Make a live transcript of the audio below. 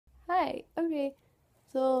Hi. Okay.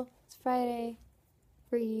 So it's Friday.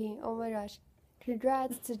 Free. Oh my gosh.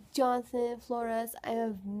 Congrats to Jonathan Flores. I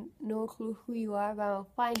have no clue who you are, but I'll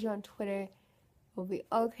find you on Twitter. We'll be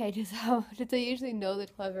okay. Just I usually know the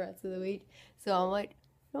 12 rats of the week, so I'm like,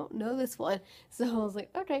 I don't know this one. So I was like,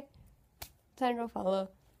 okay, time to go follow.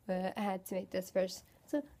 But I had to make this first.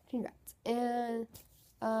 So congrats. And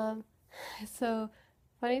um, so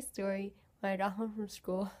funny story. When I got home from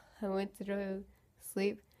school, I went to go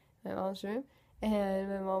sleep in my mom's room, and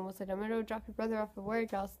my mom was like, "I'm gonna go drop your brother off at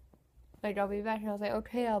work. I'll be back." And I was like,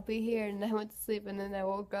 "Okay, I'll be here." And I went to sleep, and then I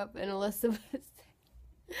woke up, and Alyssa was there.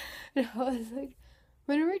 And I was like,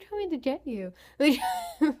 "When are we coming to get you?" Like,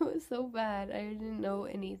 it was so bad. I didn't know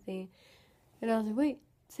anything, and I was like, "Wait,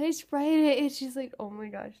 today's Friday," and she's like, "Oh my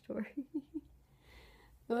gosh, Tori."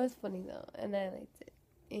 It was funny though, and I liked it,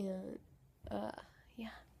 and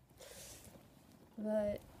yeah.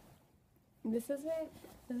 But this is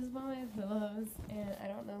one of my pillows, and I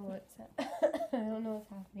don't know I don't know what's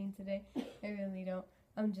happening today. I really don't.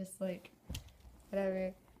 I'm just like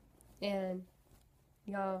whatever. And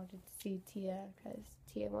y'all get to see Tia because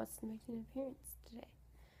Tia wants to make an appearance today.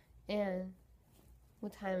 And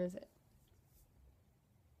what time is it?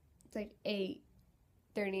 It's like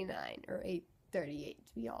 8:39 or 8:38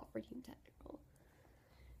 to be all freaking technical.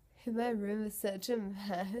 And my room is such a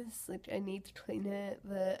mess. Like, I need to clean it,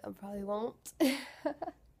 but I probably won't. I'm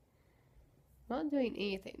not doing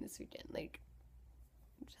anything this weekend. Like,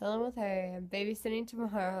 I'm chilling with her. I'm babysitting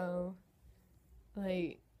tomorrow.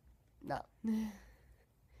 Like, no. And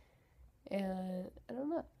I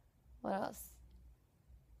don't know. What else?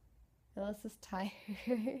 Unless it's tired.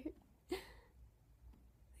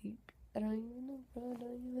 Like, I don't even know, bro. I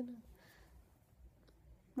don't even know.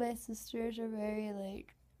 My sisters are very,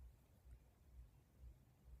 like,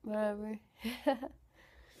 whatever.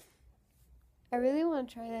 I really want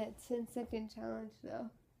to try that 10-second challenge though.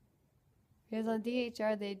 Because on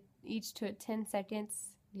DHR they each took 10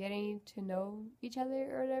 seconds getting to know each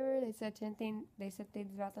other or whatever. They said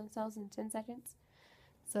things about themselves in 10 seconds.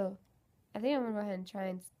 So I think I'm gonna go ahead and try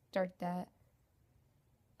and start that.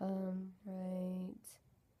 Right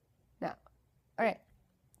now. Alright.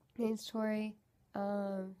 Name's Tori.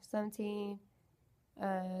 17.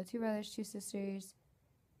 2 brothers, 2 sisters.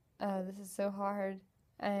 This is so hard.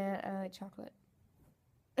 And I like chocolate.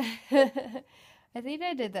 I think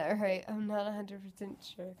I did that right. I'm not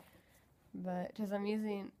 100% sure. But, because I'm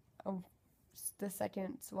using the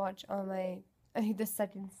seconds watch on the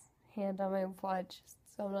seconds hand on my watch.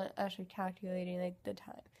 So I'm not actually calculating, like, the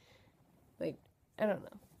time. Like, I don't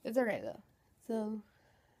know. It's alright, though. So,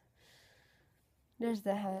 there's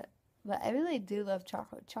that. But I really do love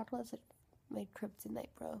chocolate. Chocolate's like my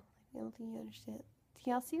kryptonite, bro. I don't think you understand.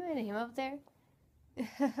 Can y'all see my name up there?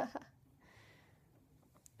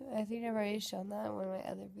 I think I've already shown that in one of my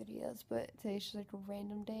other videos, but today's just like a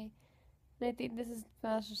random day. And I think this is the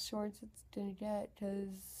fastest shorts it's gonna get,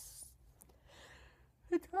 because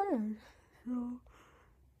I'm tired.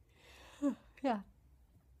 So, yeah.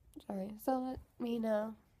 Sorry. So let me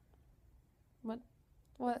know.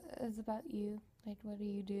 What is about you? Like, what do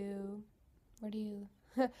you do? What do you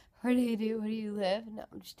What do you do? Where do you live? No,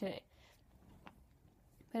 I'm just kidding.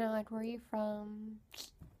 But I'm like, where are you from?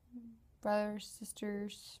 Brothers,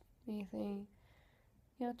 sisters, anything.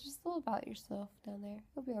 You know, just a little about yourself down there.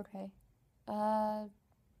 It'll be okay. Y'all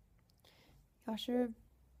should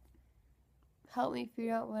help me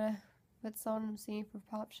figure out what song I'm singing for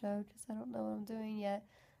Pop Show, because I don't know what I'm doing yet.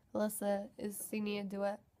 Alyssa is singing a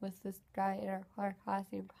duet with this guy in our choir class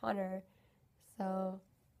named Connor. So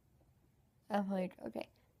I'm like, okay.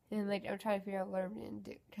 And like, I'm trying to figure out what I'm gonna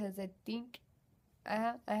do, because I think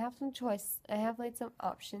I have some choice. I have like some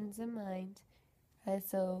options in mind.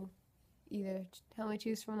 So either help me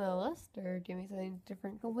choose from the list or give me something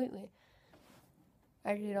different completely.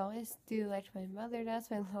 I could always do like my mother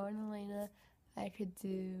does, my Lauren Elena. I could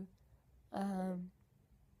do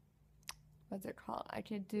what's it called? I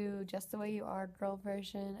could do Just the Way You Are girl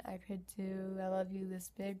version. I could do I Love You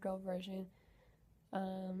This Big girl version.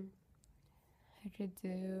 I could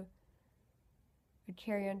do a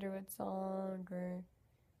Carrie Underwood song, or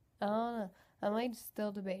I don't know. I'm like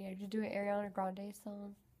still debating. I could do an Ariana Grande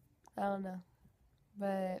song. I don't know.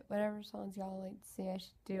 But whatever songs y'all like to see I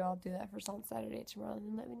should do, I'll do that for Song Saturday tomorrow,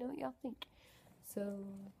 and let me know what y'all think. So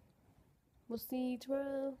we'll see you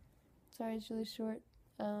tomorrow. Sorry it's really short.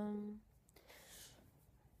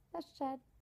 That's sad.